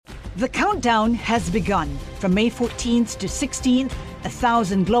The countdown has begun. From May 14th to 16th,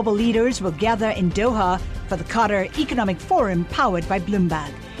 1,000 global leaders will gather in Doha for the Qatar Economic Forum powered by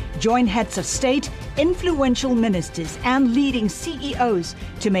Bloomberg. Join heads of state, influential ministers, and leading CEOs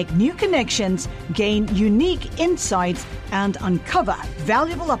to make new connections, gain unique insights, and uncover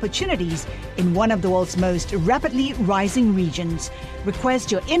valuable opportunities in one of the world's most rapidly rising regions.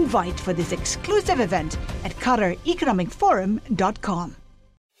 Request your invite for this exclusive event at QatarEconomicForum.com.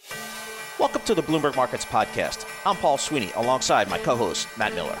 Welcome to the Bloomberg Markets Podcast. I'm Paul Sweeney, alongside my co-host,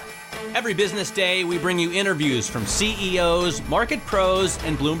 Matt Miller. Every business day, we bring you interviews from CEOs, market pros,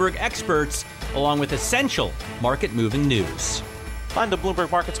 and Bloomberg experts, along with essential market-moving news. Find the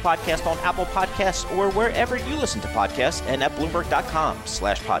Bloomberg Markets Podcast on Apple Podcasts or wherever you listen to podcasts and at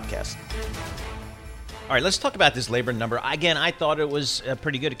Bloomberg.com/podcast. All right, let's talk about this labor number. Again, I thought it was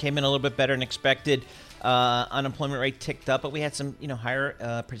pretty good. It came in a little bit better than expected. Unemployment rate ticked up, but we had some, higher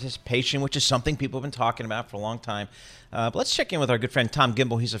participation, which is something people have been talking about for a long time. But let's check in with our good friend Tom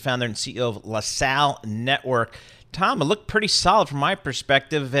Gimbel. He's the founder and CEO of LaSalle Network. Tom, it looked pretty solid from my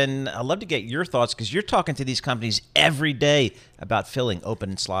perspective, and I'd love to get your thoughts because you're talking to these companies every day about filling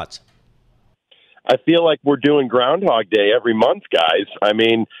open slots. I feel like we're doing Groundhog Day every month, guys. I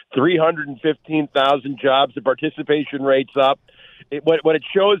mean, 315,000 jobs, the participation rate's up. What it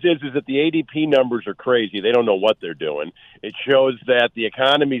shows is that the ADP numbers are crazy. They don't know what they're doing. It shows that the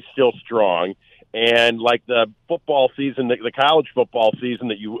economy's still strong. And like the football season, the college football season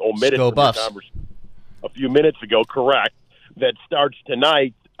that you omitted from the conversation a few minutes ago, correct, that starts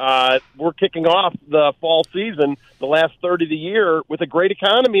tonight, we're kicking off the fall season, the last third of the year, with a great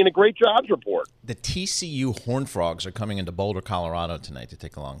economy and a great jobs report. The TCU Horned Frogs are coming into Boulder, Colorado tonight to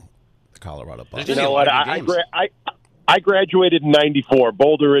take along the Colorado Buffs. You know what? I graduated in 94.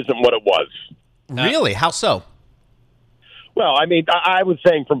 Boulder isn't what it was. Really? How so? Well, I mean, I was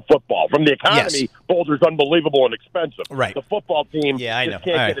saying from football. From the economy, yes. Boulder's unbelievable and expensive. Right. The football team I know.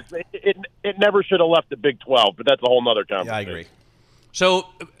 Can't get it never should have left the Big 12, but that's a whole other conversation. Yeah, I agree. So,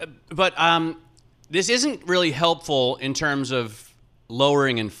 but this isn't really helpful in terms of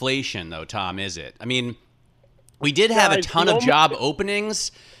lowering inflation, though, Tom, is it? I mean, we did have a ton of job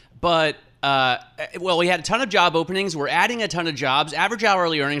openings, but... we had a ton of job openings. We're adding a ton of jobs. Average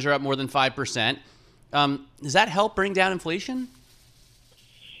hourly earnings are up more than 5%. Does that help bring down inflation?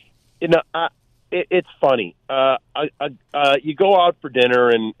 It's funny. You go out for dinner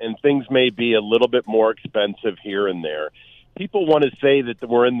and things may be a little bit more expensive here and there. People want to say that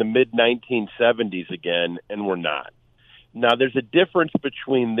we're in the mid-1970s again, and we're not. Now, there's a difference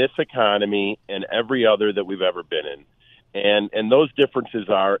between this economy and every other that we've ever been in. And those differences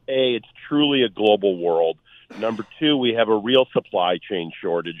are, A, it's truly a global world. Number two, we have a real supply chain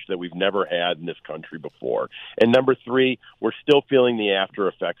shortage that we've never had in this country before. And number three, we're still feeling the after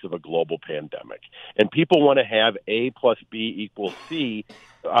effects of a global pandemic. And people want to have A plus B equals C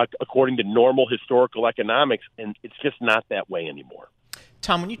according to normal historical economics, and it's just not that way anymore.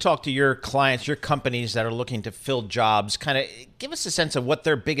 Tom, when you talk to your clients, your companies that are looking to fill jobs, kind of give us a sense of what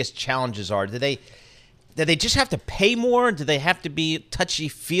their biggest challenges are. Do they just have to pay more? Do they have to be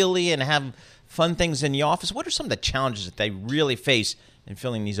touchy-feely and have fun things in the office? What are some of the challenges that they really face in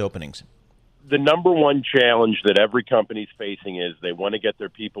filling these openings? The number one challenge that every company's facing is they want to get their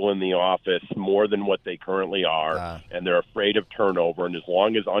people in the office more than what they currently are, and they're afraid of turnover. And as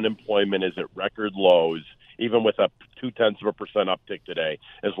long as unemployment is at record lows, even with a 0.2% uptick today,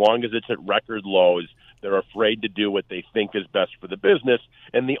 as long as it's at record lows, they're afraid to do what they think is best for the business.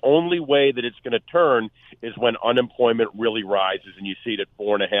 And the only way that it's going to turn is when unemployment really rises and you see it at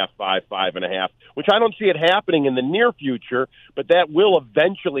 4.5%, 5%, 5.5%, which I don't see it happening in the near future, but that will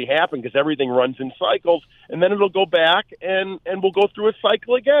eventually happen because everything runs in cycles, and then it'll go back and we'll go through a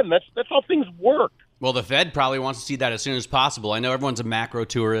cycle again. That's how things work. Well, the Fed probably wants to see that as soon as possible. I know everyone's a macro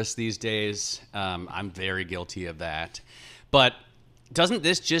tourist these days. I'm very guilty of that. But doesn't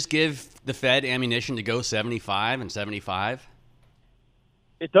this just give the Fed ammunition to go 75 and 75?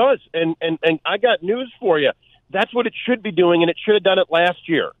 It does. And I got news for you. That's what it should be doing, and it should have done it last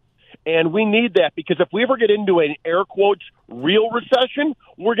year. And we need that because if we ever get into an air quotes real recession,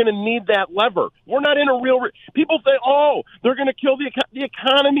 we're going to need that lever. We're not in a real people say, oh, they're going to kill the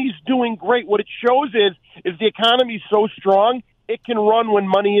economy's doing great. What it shows is the economy's so strong, it can run when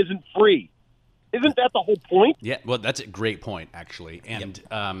money isn't free. Isn't that the whole point? Yeah, well, that's a great point, actually. And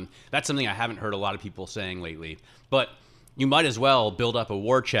that's something I haven't heard a lot of people saying lately. But you might as well build up a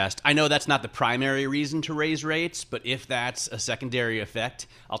war chest. I know that's not the primary reason to raise rates, but if that's a secondary effect,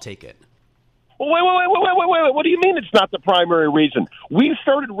 I'll take it. Well, wait. What do you mean it's not the primary reason? The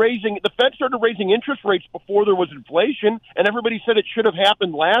Fed started raising interest rates before there was inflation, and everybody said it should have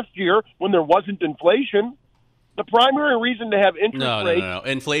happened last year when there wasn't inflation. The primary reason to have interest rates... No.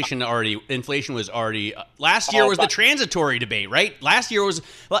 Inflation was already... last year was the transitory debate, right? Last year was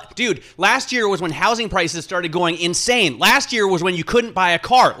when housing prices started going insane. Last year was when you couldn't buy a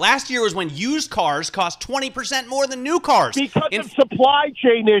car. Last year was when used cars cost 20% more than new cars. Because of supply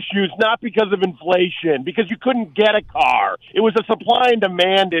chain issues, not because of inflation. Because you couldn't get a car. It was a supply and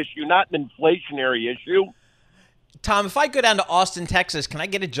demand issue, not an inflationary issue. Tom, if I go down to Austin, Texas, can I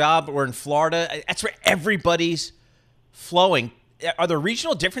get a job? Or in Florida? That's where everybody's flowing. Are there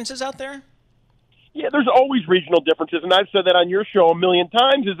regional differences out there? Yeah, there's always regional differences, and I've said that on your show a million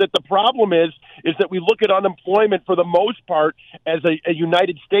times, is that the problem is that we look at unemployment for the most part as a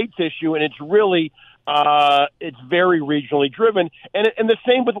United States issue, and it's really it's very regionally driven. And the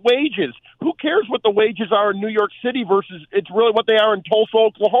same with wages. Who cares what the wages are in New York City versus it's really what they are in Tulsa,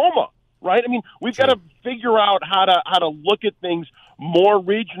 Oklahoma? Right? I mean, we've got to figure out how to look at things more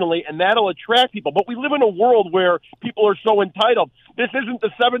regionally, and that'll attract people. But we live in a world where people are so entitled. This isn't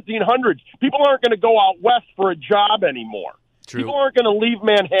the 1700s. People aren't going to go out west for a job anymore. True. People aren't going to leave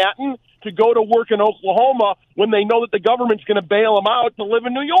Manhattan to go to work in Oklahoma when they know that the government's going to bail them out to live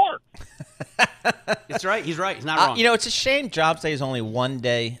in New York. That's right. He's right. He's not wrong. It's a shame Jobs Day is only one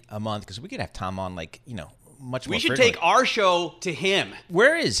day a month because we could have Tom on much more. We should frequently. take our show to him.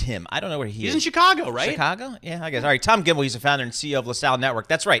 Where is him? I don't know where he is. He's in Chicago, right? Chicago? Yeah, I guess. All right, Tom Gimble, he's the founder and CEO of LaSalle Network.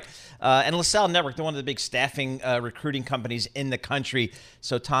 That's right. And LaSalle Network, they're one of the big staffing recruiting companies in the country.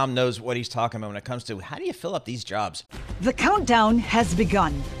 So Tom knows what he's talking about when it comes to how do you fill up these jobs? The countdown has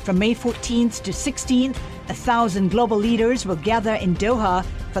begun. From May 14th to 16th, 1,000 global leaders will gather in Doha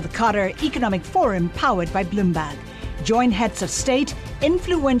for the Qatar Economic Forum powered by Bloomberg. Join heads of state,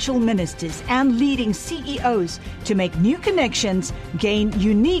 influential ministers, and leading CEOs to make new connections, gain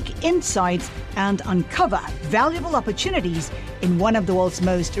unique insights, and uncover valuable opportunities in one of the world's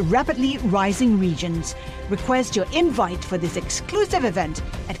most rapidly rising regions. Request your invite for this exclusive event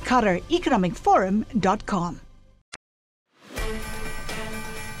at QatarEconomicForum.com.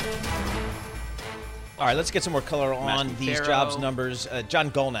 All right, let's get some more color on these Farrow. jobs numbers. John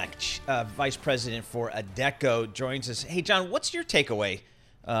Golnack, Vice President for Adecco, joins us. Hey, John, what's your takeaway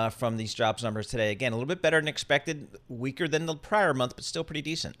from these jobs numbers today? Again, a little bit better than expected, weaker than the prior month, but still pretty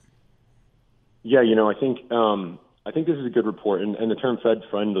decent. Yeah, I think this is a good report, and the term Fed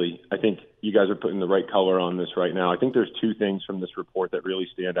friendly, I think you guys are putting the right color on this right now. I think there's two things from this report that really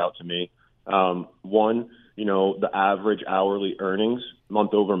stand out to me. One, the average hourly earnings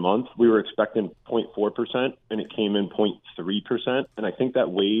month over month, we were expecting 0.4%, and it came in 0.3%. And I think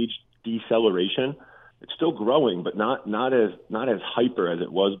that wage deceleration, it's still growing, but not as hyper as it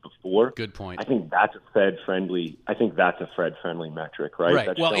was before. Good point. I think that's a Fed friendly metric, right? Right.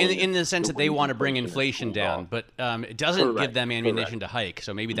 That's well, in the sense that they want to bring inflation down, but it doesn't give them ammunition to hike.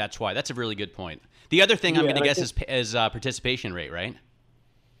 So maybe that's why. That's a really good point. The other thing I'm going to guess is participation rate, right?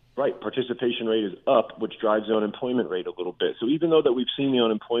 Right. Participation rate is up, which drives the unemployment rate a little bit. So even though that we've seen the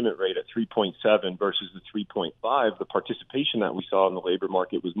unemployment rate at 3.7 versus the 3.5, the participation that we saw in the labor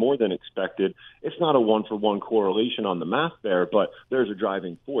market was more than expected. It's not a one-for-one correlation on the math there, but there's a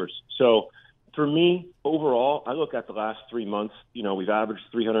driving force. So for me, overall, I look at the last 3 months, we've averaged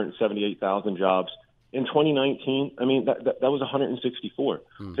 378,000 jobs. In 2019, that was 164.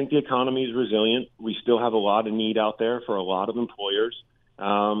 I think the economy is resilient. We still have a lot of need out there for a lot of employers.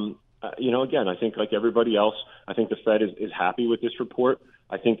 Again, I think like everybody else, I think the Fed is happy with this report.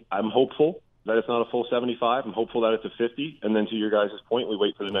 I'm hopeful that it's not a full 75. I'm hopeful that it's a 50. And then to your guys' point, we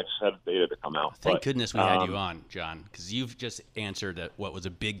wait for the next set of data to come out. Thank goodness we had you on, John, because you've just answered what was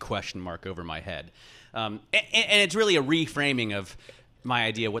a big question mark over my head. And it's really a reframing of my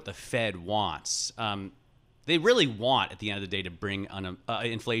idea what the Fed wants. They really want, at the end of the day, to bring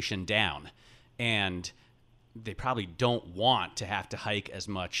inflation down. And they probably don't want to have to hike as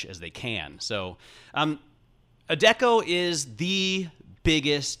much as they can. So Adecco is the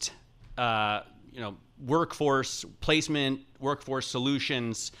biggest workforce placement, workforce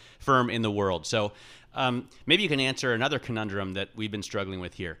solutions firm in the world. So maybe you can answer another conundrum that we've been struggling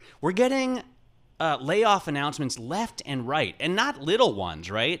with here. We're getting layoff announcements left and right, and not little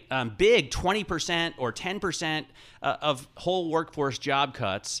ones, right? Big 20% or 10% of whole workforce job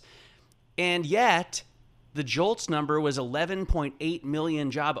cuts. And yet the JOLTS number was 11.8 million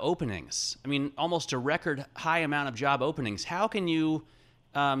job openings. Almost a record high amount of job openings. How can you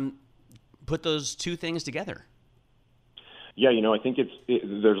put those two things together? Yeah, I think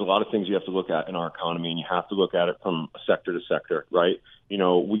there's a lot of things you have to look at in our economy, and you have to look at it from sector to sector, right?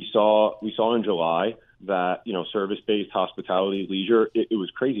 We saw in July that, service-based hospitality, leisure, it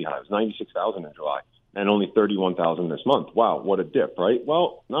was crazy high. It was 96,000 in July and only 31,000 this month. Wow, what a dip, right?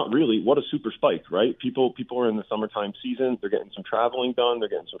 Well, not really. What a super spike, right? People are in the summertime season. They're getting some traveling done. They're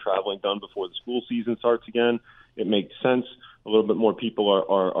getting some traveling done before the school season starts again. It makes sense. A little bit more people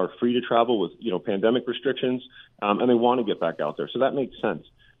are free to travel with, pandemic restrictions, and they want to get back out there. So that makes sense.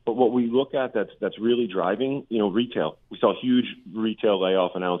 But what we look at that's really driving, retail. We saw huge retail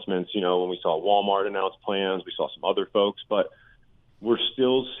layoff announcements, when we saw Walmart announce plans, we saw some other folks, but we're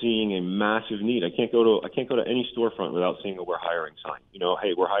still seeing a massive need. I can't go to any storefront without seeing a "we're hiring" sign.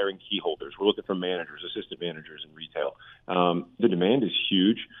 Hey, we're hiring key holders. We're looking for managers, assistant managers in retail. The demand is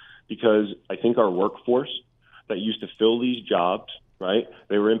huge because I think our workforce that used to fill these jobs, right?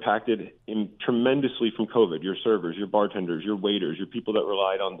 They were impacted tremendously from COVID. Your servers, your bartenders, your waiters, your people that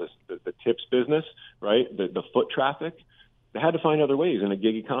relied on the tips business, right? The foot traffic. They had to find other ways in a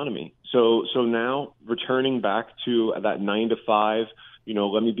gig economy. So now returning back to that 9 to 5,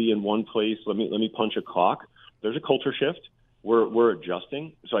 let me be in one place, let me punch a clock. There's a culture shift. We're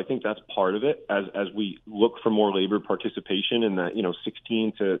adjusting. So I think that's part of it as we look for more labor participation in that,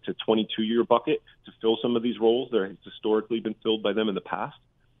 16 to 22 year bucket to fill some of these roles that have historically been filled by them in the past.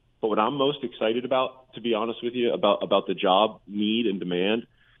 But what I'm most excited about, to be honest with you, about the job need and demand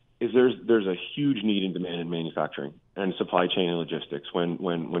is there's a huge need and demand in manufacturing and supply chain and logistics. When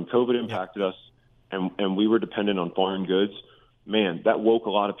COVID impacted us and we were dependent on foreign goods, man, that woke a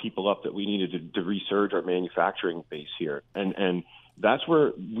lot of people up that we needed to resurge our manufacturing base here. And that's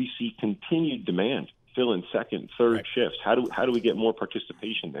where we see continued demand, fill in second, third shifts. How do we get more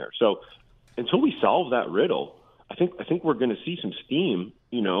participation there? So until we solve that riddle, I think we're going to see some steam,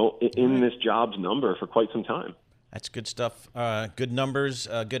 in this jobs number for quite some time. That's good stuff. Good numbers,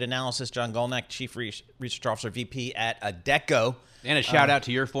 good analysis. John Golnack, Chief Research Officer, VP at Adecco. And a shout out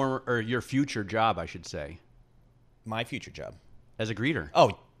to your future job, I should say. My future job. As a greeter.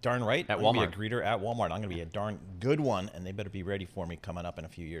 Oh, darn right. At I'm Walmart. going to be a greeter at Walmart. I'm going to be a darn good one, and they better be ready for me coming up in a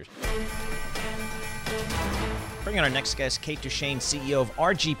few years. Bringing our next guest, Kate Duchesne, CEO of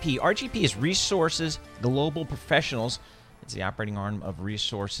RGP. RGP is Resources Global Professionals. It's the operating arm of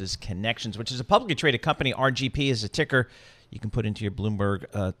Resources Connections, which is a publicly traded company. RGP is a ticker you can put into your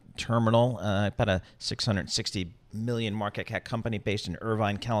Bloomberg terminal. About a $660 million market cap company based in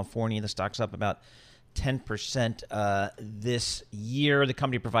Irvine, California. The stock's up about 10% this year. The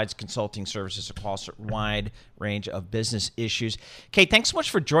company provides consulting services across a wide range of business issues. Kate, thanks so much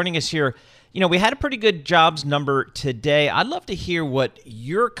for joining us here. We had a pretty good jobs number today. I'd love to hear what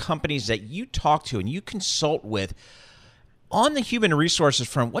your companies that you talk to and you consult with on the human resources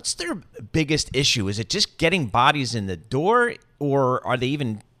front, what's their biggest issue? Is it just getting bodies in the door, or are they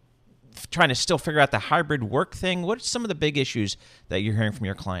even trying to still figure out the hybrid work thing? What are some of the big issues that you're hearing from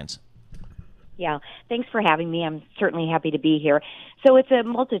your clients? Yeah, thanks for having me. I'm certainly happy to be here. So it's a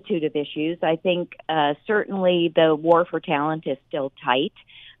multitude of issues. I think certainly the war for talent is still tight.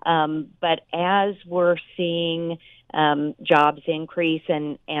 But as we're seeing jobs increase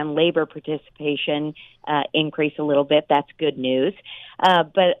and labor participation increase a little bit, that's good news.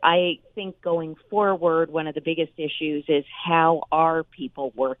 But I think going forward, one of the biggest issues is how are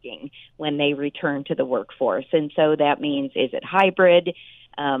people working when they return to the workforce? And so that means, is it hybrid?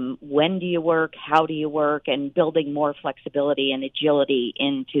 When do you work? How do you work? And building more flexibility and agility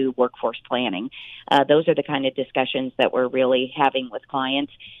into workforce planning. Those are the kind of discussions that we're really having with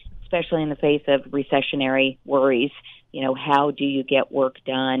clients, especially in the face of recessionary worries. How do you get work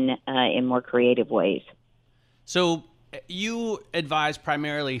done in more creative ways? So you advise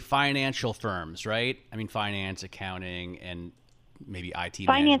primarily financial firms, right? I mean, finance, accounting, and maybe IT Finance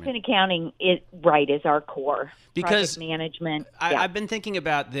management. and accounting is our core. Because project management. I've been thinking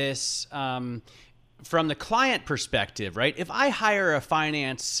about this from the client perspective, right? If I hire a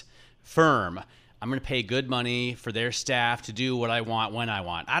finance firm, I'm going to pay good money for their staff to do what I want when I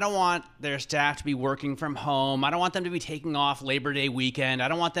want. I don't want their staff to be working from home. I don't want them to be taking off Labor Day weekend. I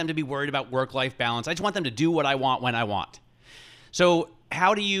don't want them to be worried about work-life balance. I just want them to do what I want when I want. So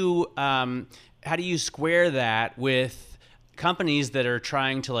how do you square that with companies that are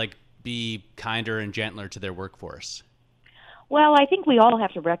trying to be kinder and gentler to their workforce? Well, I think we all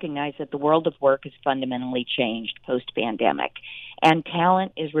have to recognize that the world of work has fundamentally changed post-pandemic, and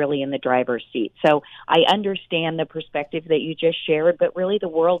talent is really in the driver's seat. So I understand the perspective that you just shared, but really the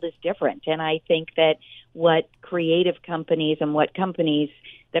world is different. And I think that what creative companies and what companies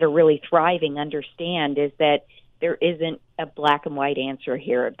that are really thriving understand is that there isn't a black and white answer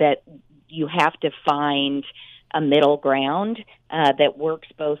here, that you have to find a middle ground that works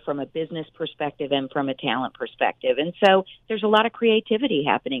both from a business perspective and from a talent perspective. And so there's a lot of creativity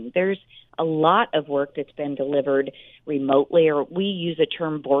happening. There's a lot of work that's been delivered remotely, or we use a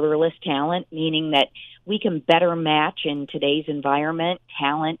term borderless talent, meaning that we can better match in today's environment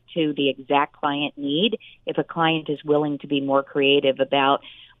talent to the exact client need if a client is willing to be more creative about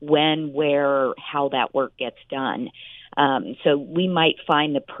when, where, how that work gets done. So we might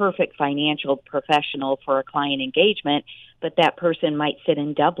find the perfect financial professional for a client engagement, but that person might sit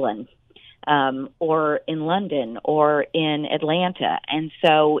in Dublin or in London or in Atlanta. And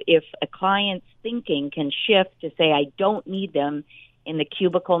so if a client's thinking can shift to say, I don't need them in the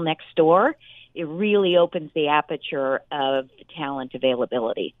cubicle next door, it really opens the aperture of talent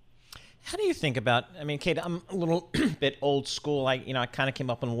availability. How do you think about, I mean, Kate, I'm a little bit old school. I kind of came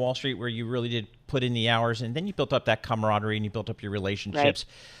up on Wall Street where you really did put in the hours, and then you built up that camaraderie and you built up your relationships.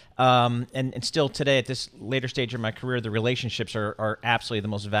 Right. And still today, at this later stage of my career, the relationships are absolutely the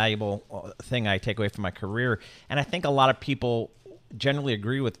most valuable thing I take away from my career. And I think a lot of people generally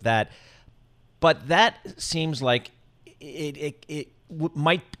agree with that. But that seems like it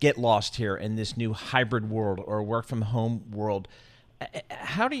might get lost here in this new hybrid world or work from home world.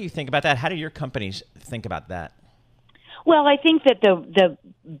 How do you think about that? How do your companies think about that? Well, I think that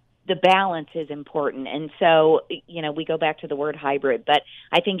the balance is important. And so, we go back to the word hybrid, but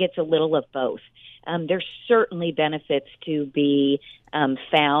I think it's a little of both. There's certainly benefits to be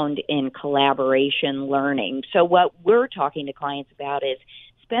found in collaboration learning. So what we're talking to clients about is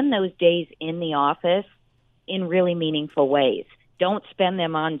spend those days in the office in really meaningful ways. Don't spend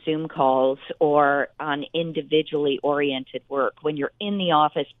them on Zoom calls or on individually oriented work. When you're in the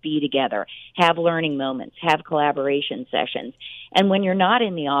office, be together, have learning moments, have collaboration sessions. And when you're not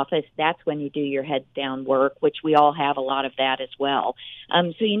in the office, that's when you do your heads down work, which we all have a lot of that as well.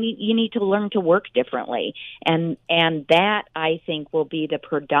 So you need to learn to work differently. And that, I think, will be the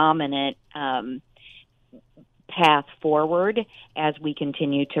predominant path forward as we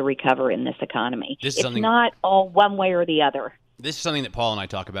continue to recover in this economy. It's not all one way or the other. This is something that Paul and I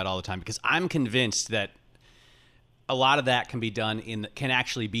talk about all the time because I'm convinced that a lot of that can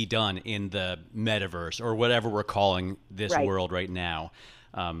actually be done in the metaverse or whatever we're calling this world right now.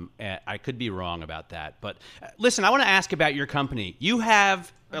 I could be wrong about that. But listen, I want to ask about your company. You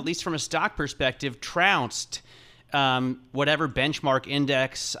have, at least from a stock perspective, trounced whatever benchmark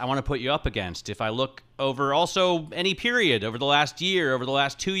index I want to put you up against. If I look over also any period, over the last year, over the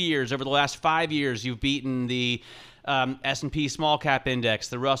last 2 years, over the last 5 years, you've beaten the S&P small cap index,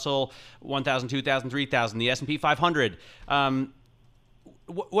 the Russell 1000, 2000, 3000, the S&P 500.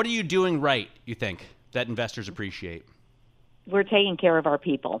 What are you doing right, you think, that investors appreciate? We're taking care of our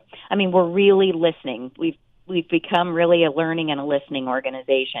people. I mean, we're really listening. We've become really a learning and a listening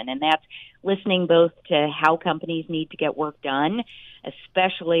organization, and that's listening both to how companies need to get work done,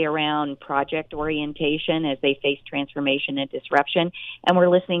 especially around project orientation as they face transformation and disruption, and we're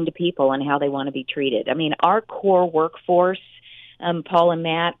listening to people and how they want to be treated. I mean, our core workforce, Paul and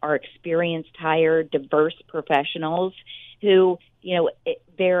Matt, are experienced, hired, diverse professionals who,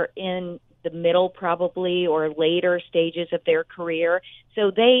 they're in the middle probably or later stages of their career.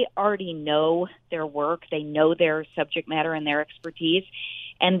 So they already know their work, they know their subject matter and their expertise,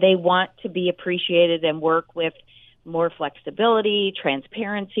 and they want to be appreciated and work with more flexibility,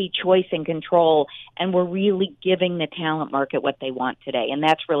 transparency, choice, and control. And we're really giving the talent market what they want today. And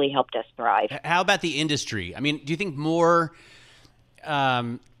that's really helped us thrive. How about the industry? I mean, do you think more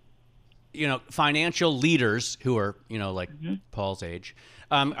financial leaders who are, Paul's age,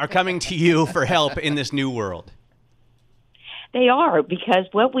 are coming to you for help in this new world? They are, because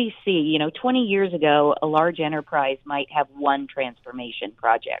what we see, 20 years ago, a large enterprise might have one transformation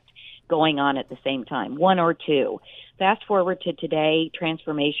project going on at the same time, one or two. Fast forward to today,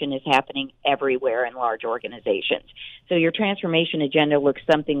 transformation is happening everywhere in large organizations. So your transformation agenda looks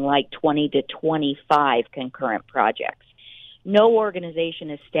something like 20 to 25 concurrent projects. No organization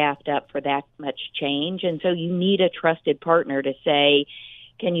is staffed up for that much change, and so you need a trusted partner to say,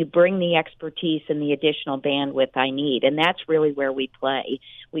 can you bring the expertise and the additional bandwidth I need? And that's really where we play.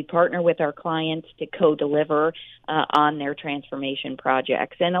 We partner with our clients to co-deliver on their transformation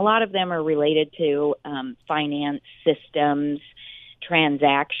projects. And a lot of them are related to finance systems,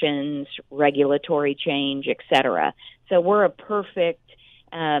 transactions, regulatory change, et cetera. So we're a perfect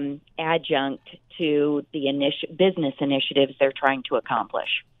adjunct to the business initiatives they're trying to accomplish.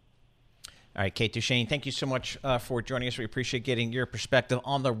 All right, Kate Duchesne, thank you so much for joining us. We appreciate getting your perspective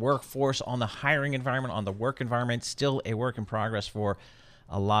on the workforce, on the hiring environment, on the work environment. Still a work in progress for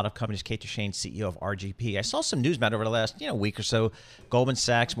a lot of companies. Kate Duchesne, CEO of RGP. I saw some news, Matt, over the last week or so. Goldman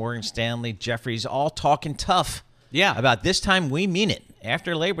Sachs, Morgan Stanley, Jefferies, all talking tough. Yeah. About this time, we mean it.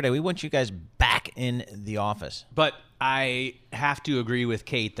 After Labor Day, we want you guys back in the office. But I have to agree with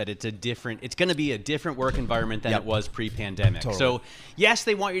Kate that it's going to be a different work environment than it was pre-pandemic. Totally. So yes,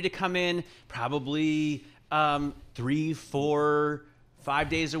 they want you to come in probably 3, 4, 5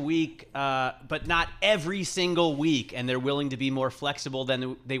 days a week, but not every single week. And they're willing to be more flexible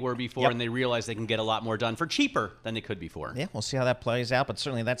than they were before. And they realize they can get a lot more done for cheaper than they could before. Yeah, we'll see how that plays out. But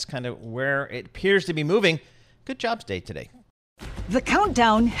certainly that's kind of where it appears to be moving. Good jobs day today. The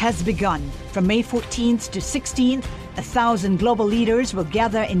countdown has begun. From May 14th to 16th, 1,000 global leaders will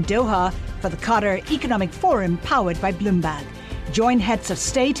gather in Doha for the Qatar Economic Forum powered by Bloomberg. Join heads of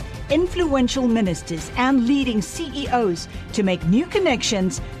state, influential ministers, and leading CEOs to make new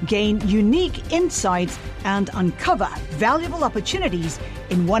connections, gain unique insights, and uncover valuable opportunities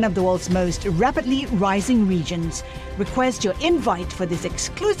in one of the world's most rapidly rising regions. Request your invite for this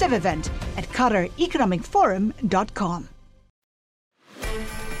exclusive event at QatarEconomicForum.com.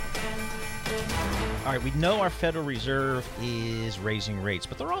 All right, we know our Federal Reserve is raising rates,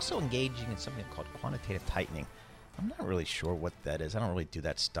 but they're also engaging in something called quantitative tightening. I'm not really sure what that is. I don't really do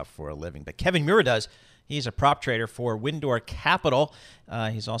that stuff for a living, but Kevin Muir does. He's a prop trader for Windor Capital.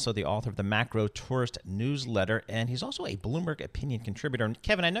 He's also the author of the Macro Tourist newsletter, and he's also a Bloomberg opinion contributor. And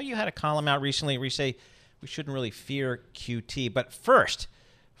Kevin, I know you had a column out recently where you say we shouldn't really fear QT. But first,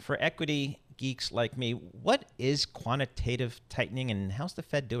 for equity geeks like me, what is quantitative tightening, and how's the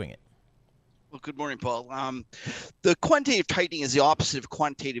Fed doing it? Well, good morning, Paul. The quantitative tightening is the opposite of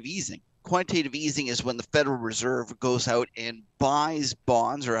quantitative easing. Quantitative easing is when the Federal Reserve goes out and buys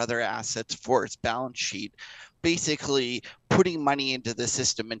bonds or other assets for its balance sheet, basically putting money into the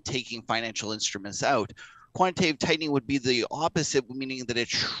system and taking financial instruments out. Quantitative tightening would be the opposite, meaning that it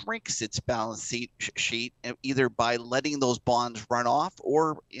shrinks its balance sheet either by letting those bonds run off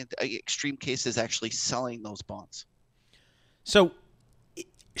or, in extreme cases, actually selling those bonds. So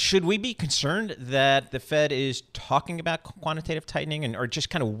should we be concerned that the Fed is talking about quantitative tightening, or just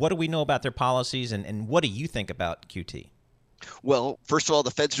kind of what do we know about their policies, and what do you think about QT? Well, first of all,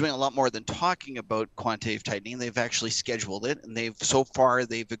 the Fed's doing a lot more than talking about quantitative tightening. They've actually scheduled it, and they've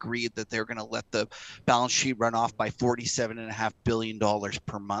agreed that they're going to let the balance sheet run off by $47.5 billion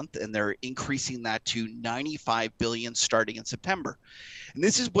per month, and they're increasing that to $95 billion starting in September. And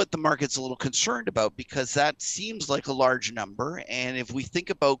this is what the market's a little concerned about, because that seems like a large number. And if we think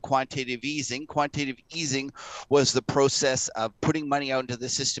about quantitative easing was the process of putting money out into the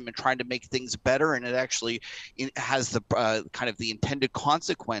system and trying to make things better, and it has the kind of the intended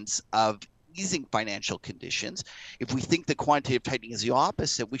consequence of easing financial conditions. If we think that quantitative tightening is the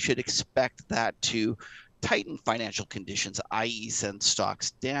opposite, we should expect that to tighten financial conditions, i.e. send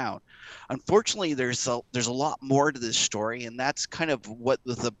stocks down. Unfortunately, there's a lot more to this story, and that's kind of what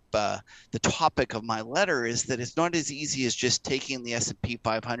the topic of my letter is, that it's not as easy as just taking the S&P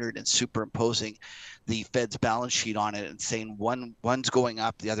 500 and superimposing the Fed's balance sheet on it and saying one's going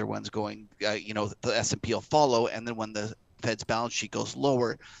up, the other one's going, the S&P will follow, and then when the Fed's balance sheet goes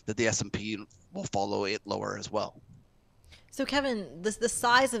lower, that the S&P will follow it lower as well. So, Kevin, the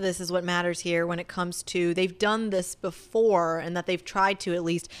size of this is what matters here when it comes to, they've done this before, and that they've tried to, at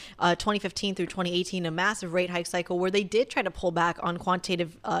least 2015 through 2018, a massive rate hike cycle where they did try to pull back on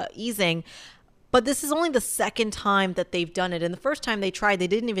quantitative easing. But this is only the second time that they've done it. And the first time they tried, they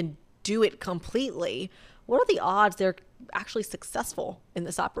didn't even do it completely. What are the odds they're actually successful in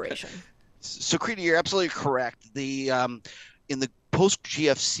this operation? So, Krita, you're absolutely correct. In the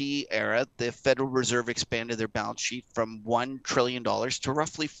post-GFC era, the Federal Reserve expanded their balance sheet from $1 trillion to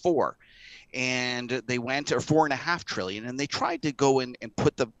roughly $4 trillion. And they went, or $4.5 trillion, and they tried to go in and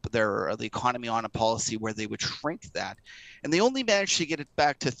put the economy on a policy where they would shrink that. And they only managed to get it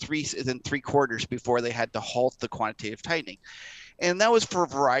back to 3.75 before they had to halt the quantitative tightening. And that was for a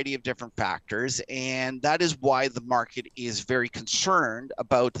variety of different factors. And that is why the market is very concerned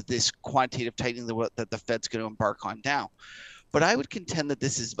about this quantitative tightening that the Fed's going to embark on now. But I would contend that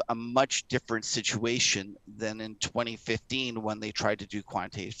this is a much different situation than in 2015 when they tried to do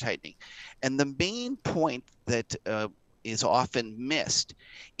quantitative tightening. And the main point that is often missed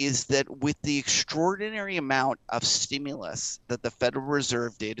is that with the extraordinary amount of stimulus that the Federal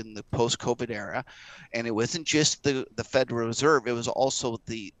Reserve did in the post-COVID era, and it wasn't just the Federal Reserve, it was also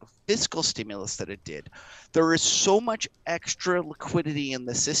the fiscal stimulus that it did, there is so much extra liquidity in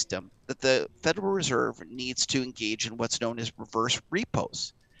the system that the Federal Reserve needs to engage in what's known as reverse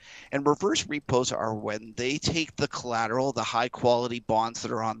repos. And reverse repos are when they take the collateral, the high quality bonds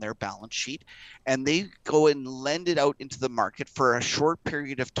that are on their balance sheet, and they go and lend it out into the market for a short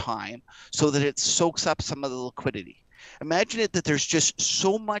period of time so that it soaks up some of the liquidity. Imagine it that there's just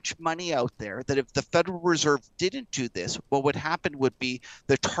so much money out there that if the Federal Reserve didn't do this, what would happen would be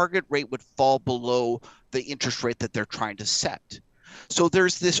the target rate would fall below the interest rate that they're trying to set. So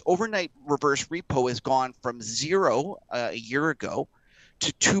there's this overnight reverse repo has gone from zero a year ago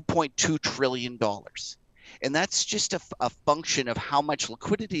to $2.2 trillion. And that's just a function of how much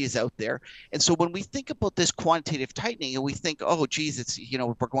liquidity is out there. And so when we think about this quantitative tightening and we think, oh, geez, it's,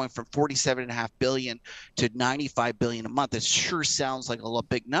 we're going from 47.5 billion to 95 billion a month, it sure sounds like a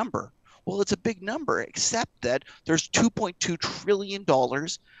big number. Well, it's a big number, except that there's $2.2 trillion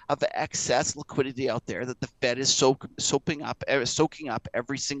of excess liquidity out there that the Fed is soaking up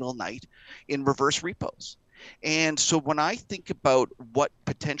every single night in reverse repos. And so when I think about what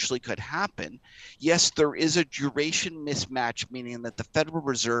potentially could happen, yes, there is a duration mismatch, meaning that the Federal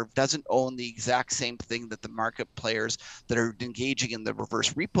Reserve doesn't own the exact same thing that the market players that are engaging in the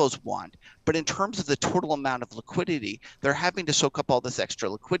reverse repos want. But in terms of the total amount of liquidity, they're having to soak up all this extra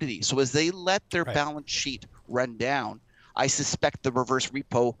liquidity. So as they let their balance sheet run down, I suspect the reverse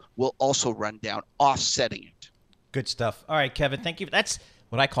repo will also run down, offsetting it. Good stuff. All right, Kevin, thank you. That's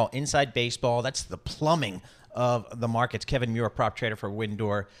what I call inside baseball. That's the plumbing of the markets. Kevin Muir, prop trader for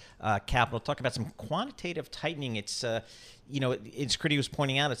Windor Capital. Talk about some quantitative tightening. It's, it's Critty was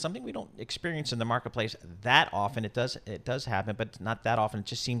pointing out, it's something we don't experience in the marketplace that often. It does happen, but not that often. It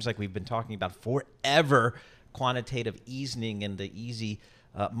just seems like we've been talking about forever quantitative easing and the easy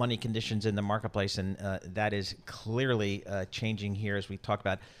money conditions in the marketplace, and that is clearly changing here as we talk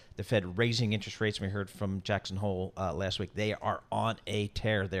about the Fed raising interest rates. We heard from Jackson Hole last week. They are on a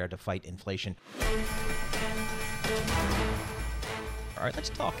tear there to fight inflation. All right, let's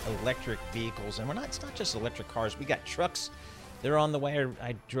talk electric vehicles. And it's not just electric cars. We got trucks. They're on the way.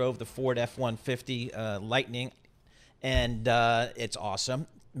 I drove the Ford F-150 Lightning, and it's awesome.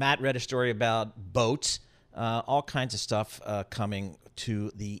 Matt read a story about boats, all kinds of stuff coming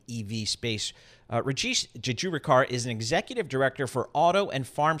to the EV space. Rajesh Jejurikar is an executive director for auto and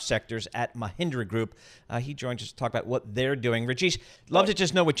farm sectors at Mahindra Group. He joins us to talk about what they're doing. Rajesh, love to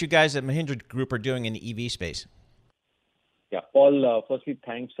just know what you guys at Mahindra Group are doing in the EV space. Yeah, Paul, firstly,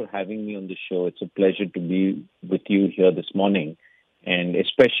 thanks for having me on the show. It's a pleasure to be with you here this morning, and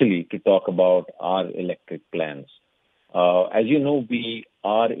especially to talk about our electric plans. As you know, we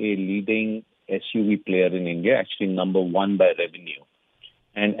are a leading SUV player in India, actually number one by revenue.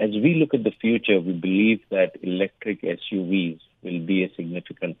 And as we look at the future, we believe that electric SUVs will be a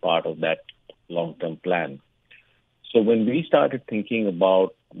significant part of that long-term plan. So when we started thinking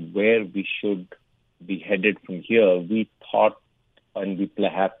about where we should be headed from here, we thought and we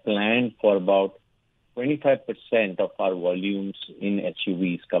have planned for about 25% of our volumes in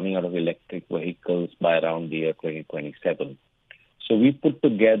SUVs coming out of electric vehicles by around the year 2027. So we put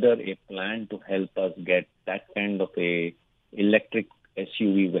together a plan to help us get that kind of a electric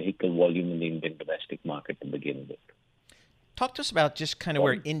SUV vehicle volume in the Indian domestic market to begin with. Talk to us about just kind of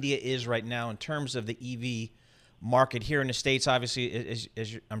where India is right now in terms of the EV market here in the States. Obviously,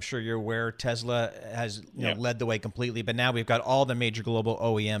 as I'm sure you're aware, Tesla has led the way completely, but now we've got all the major global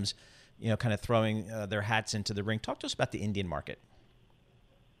OEMs, kind of throwing their hats into the ring. Talk to us about the Indian market.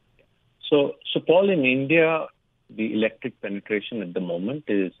 So Paul, in India, the electric penetration at the moment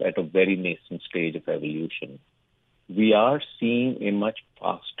is at a very nascent stage of evolution. We are seeing a much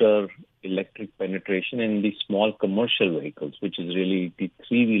faster electric penetration in the small commercial vehicles, which is really the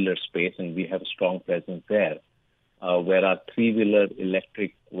three-wheeler space, and we have a strong presence there, where our three-wheeler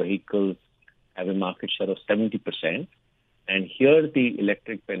electric vehicles have a market share of 70%. And here the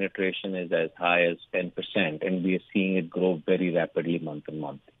electric penetration is as high as 10%, and we are seeing it grow very rapidly month on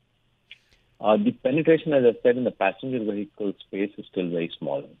month. The penetration, as I said, in the passenger vehicle space is still very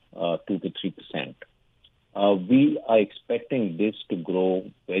small, 2 to 3%. We are expecting this to grow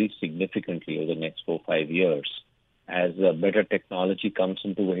very significantly over the next 4 or 5 years as better technology comes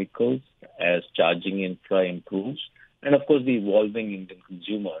into vehicles, as charging infra improves, and of course the evolving Indian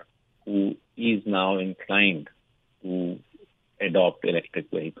consumer who is now inclined to adopt electric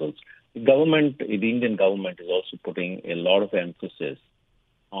vehicles. The Indian government is also putting a lot of emphasis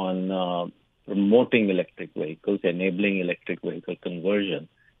on promoting electric vehicles, enabling electric vehicle conversion,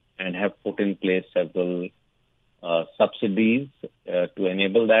 and have put in place several subsidies to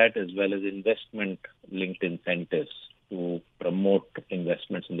enable that, as well as investment-linked incentives to promote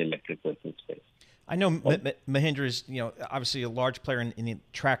investments in the electric vehicle space. I know Mahindra is, obviously a large player in the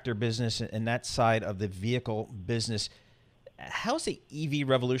tractor business and that side of the vehicle business. How's the EV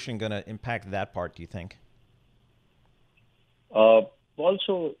revolution going to impact that part, do you think?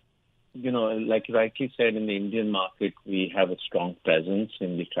 Also, like you rightly said, in the Indian market, we have a strong presence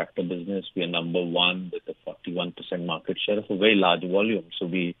in the tractor business. We are number one with a 41% market share of a very large volume. So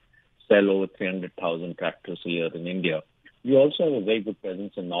we sell over 300,000 tractors a year in India. We also have a very good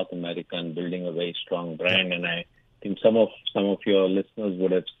presence in North America and building a very strong brand. And I think some of your listeners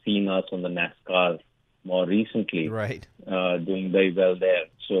would have seen us on the NASCAR more recently, right? Doing very well there.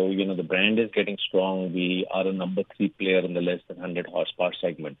 So, the brand is getting strong. We are a number 3 player in the less than 100 horsepower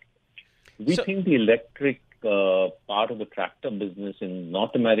segment. We think the electric part of the tractor business in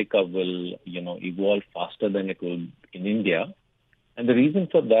North America will, evolve faster than it will in India. And the reason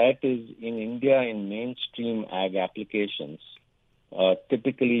for that is in India, in mainstream ag applications,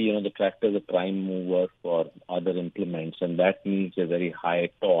 typically, the tractor is a prime mover for other implements, and that needs a very high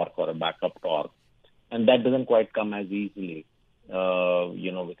torque or a backup torque. And that doesn't quite come as easily,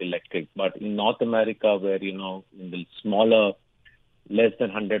 with electric. But in North America, where, in the smaller, less than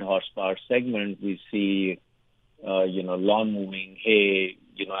 100 horsepower segment, we see, lawn moving, hay,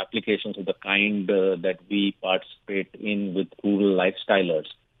 applications of the kind that we participate in with rural lifestylers.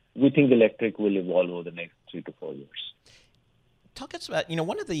 We think electric will evolve over the next 3 to 4 years. Talk us about,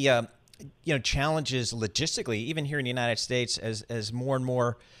 one of the, challenges logistically, even here in the United States, as more and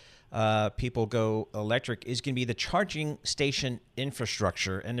more people go electric, is going to be the charging station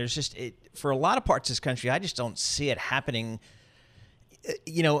infrastructure. And there's just, for a lot of parts of this country, I just don't see it happening.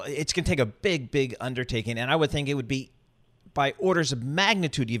 It's going to take a big undertaking. And I would think it would be by orders of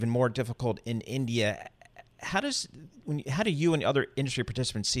magnitude even more difficult in India. How do you and other industry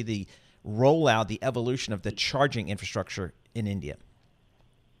participants see the rollout, the evolution of the charging infrastructure in India?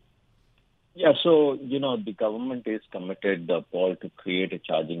 Yeah, so, the government is committed, Paul, to create a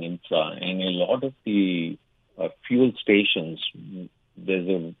charging infra. And a lot of the fuel stations, there's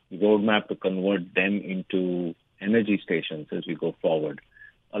a roadmap to convert them into energy stations as we go forward.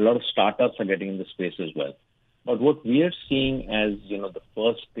 A lot of startups are getting in the space as well. But what we are seeing as, the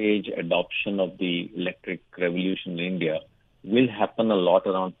first stage adoption of the electric revolution in India will happen a lot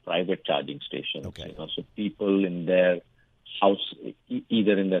around private charging stations. Okay. So people in their house,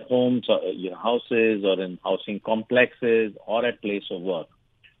 either in their homes or houses or in housing complexes or at place of work,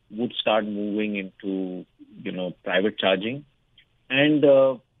 would start moving into, private charging. And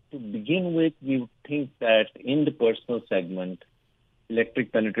to begin with, we think that in the personal segment,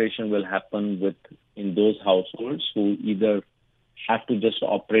 electric penetration will happen in those households who either have to just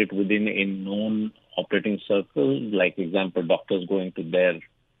operate within a known operating circle, like example, doctors going to their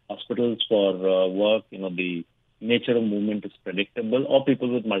hospitals for work, the nature of movement is predictable, or people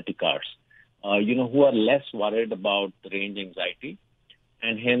with multi-cars, who are less worried about range anxiety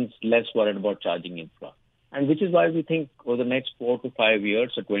and hence less worried about charging infra. And which is why we think over the next 4 to 5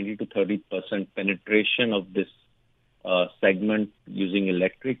 years, a 20 to 30% penetration of this segment using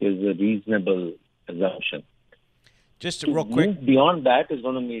electric is a reasonable assumption. Just real quick. Beyond that is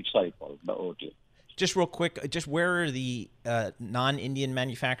going to need, sorry, Paul, over to you. Just real quick, just where are the non-Indian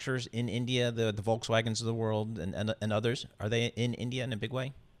manufacturers in India, the Volkswagens of the world and others? Are they in India in a big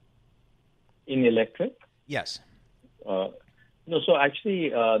way? In electric? Yes. No, so actually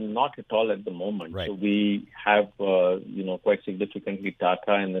not at all at the moment. Right. So we have, quite significantly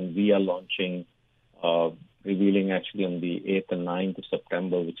Tata, and then we are launching, revealing actually on the 8th and 9th of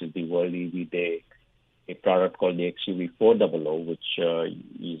September, which is the World EV Day, a product called the XUV400, which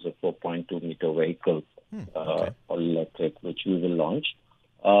is a 4.2-meter vehicle, all electric, which we will launch.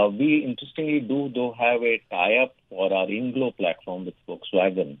 We interestingly do have a tie-up for our InGlow platform with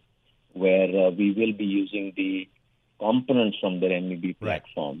Volkswagen, where we will be using the components from their MEB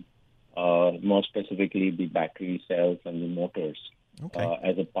platform, more specifically the battery cells and the motors,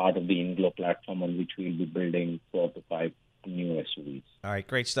 as a part of the InGlow platform on which we'll be building 4 to 5 new SUVs. All right,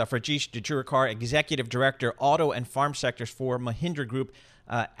 great stuff. Rajesh Dejurikar, Executive Director, Auto and Farm Sectors for Mahindra Group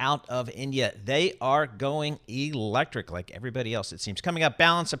out of India. They are going electric like everybody else, it seems. Coming up,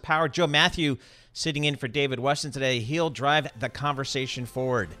 Balance of Power. Joe Matthew sitting in for David Weston today. He'll drive the conversation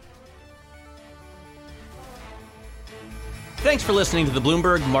forward. Thanks for listening to the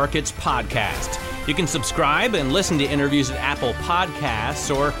Bloomberg Markets Podcast. You can subscribe and listen to interviews at Apple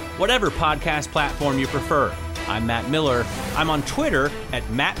Podcasts or whatever podcast platform you prefer. I'm Matt Miller. I'm on Twitter at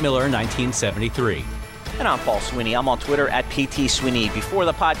MattMiller1973. And I'm Paul Sweeney. I'm on Twitter at PT Sweeney. Before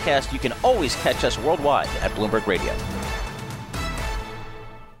the podcast, you can always catch us worldwide at Bloomberg Radio.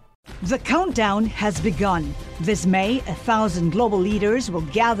 The countdown has begun. This May, 1,000 global leaders will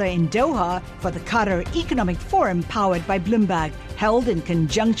gather in Doha for the Qatar Economic Forum powered by Bloomberg, held in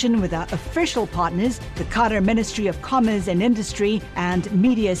conjunction with our official partners, the Qatar Ministry of Commerce and Industry and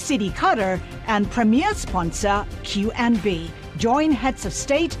Media City Qatar, and premier sponsor QNB. Join heads of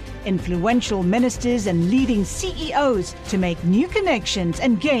state, influential ministers, and leading CEOs to make new connections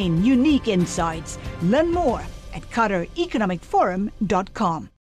and gain unique insights. Learn more at QatarEconomicForum.com.